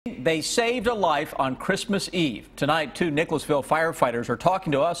They saved a life on Christmas Eve. Tonight, two Nicholasville firefighters are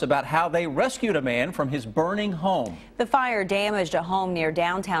talking to us about how they rescued a man from his burning home. The fire damaged a home near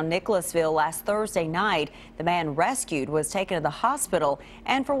downtown Nicholasville last Thursday night. The man rescued was taken to the hospital,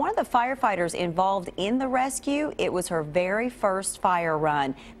 and for one of the firefighters involved in the rescue, it was her very first fire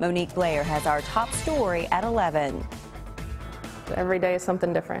run. Monique Blair has our top story at 11. Every day is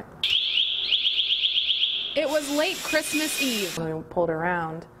something different. It was late Christmas Eve. When we pulled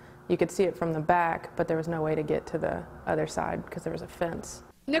around, you could see it from the back, but there was no way to get to the other side because there was a fence.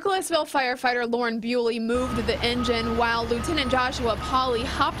 Nicholasville firefighter Lauren Bewley moved the engine while Lieutenant Joshua Pauly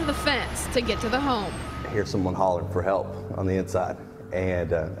hopped the fence to get to the home. I hear someone hollering for help on the inside,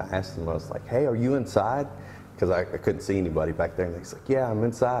 and I asked them, I was like, hey, are you inside? Because I couldn't see anybody back there, and he's like, yeah, I'm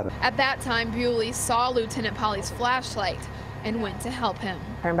inside. At that time, Bewley saw Lieutenant Pauly's flashlight and went to help him.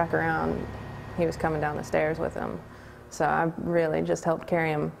 Turned back around, he was coming down the stairs with him, so I really just helped carry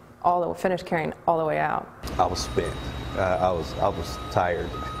him finished carrying all the way out. I was spent. I was tired.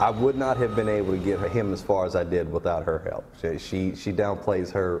 I would not have been able to get him as far as I did without her help. She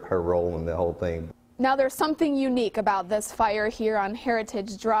downplays her role in the whole thing. Now there's something unique about this fire here on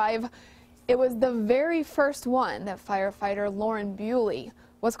Heritage Drive. It was the very first one that firefighter Lauren Bewley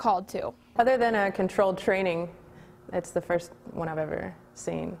was called to. Other than a controlled training, it's the first one I've ever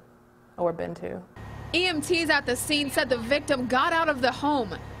seen or been to. EMTs at the scene said the victim got out of the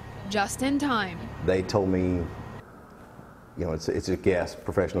home just in time. They told me, you know, it's a guess,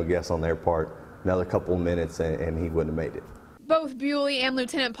 professional guess on their part, another couple of minutes and he wouldn't have made it. Both Bewley and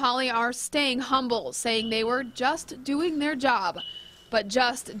Lieutenant Pauly are staying humble, saying they were just doing their job. But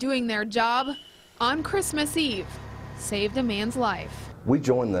just doing their job on Christmas Eve saved a man's life. We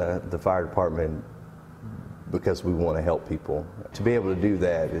joined the fire department because we want to help people. To be able to do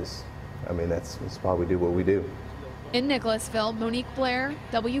that is, I mean, that's why we do what we do. In Nicholasville, Monique Blair,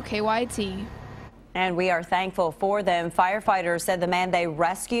 WKYT. And we are thankful for them. Firefighters said the man they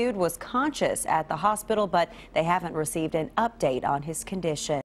rescued was conscious at the hospital, but they haven't received an update on his condition.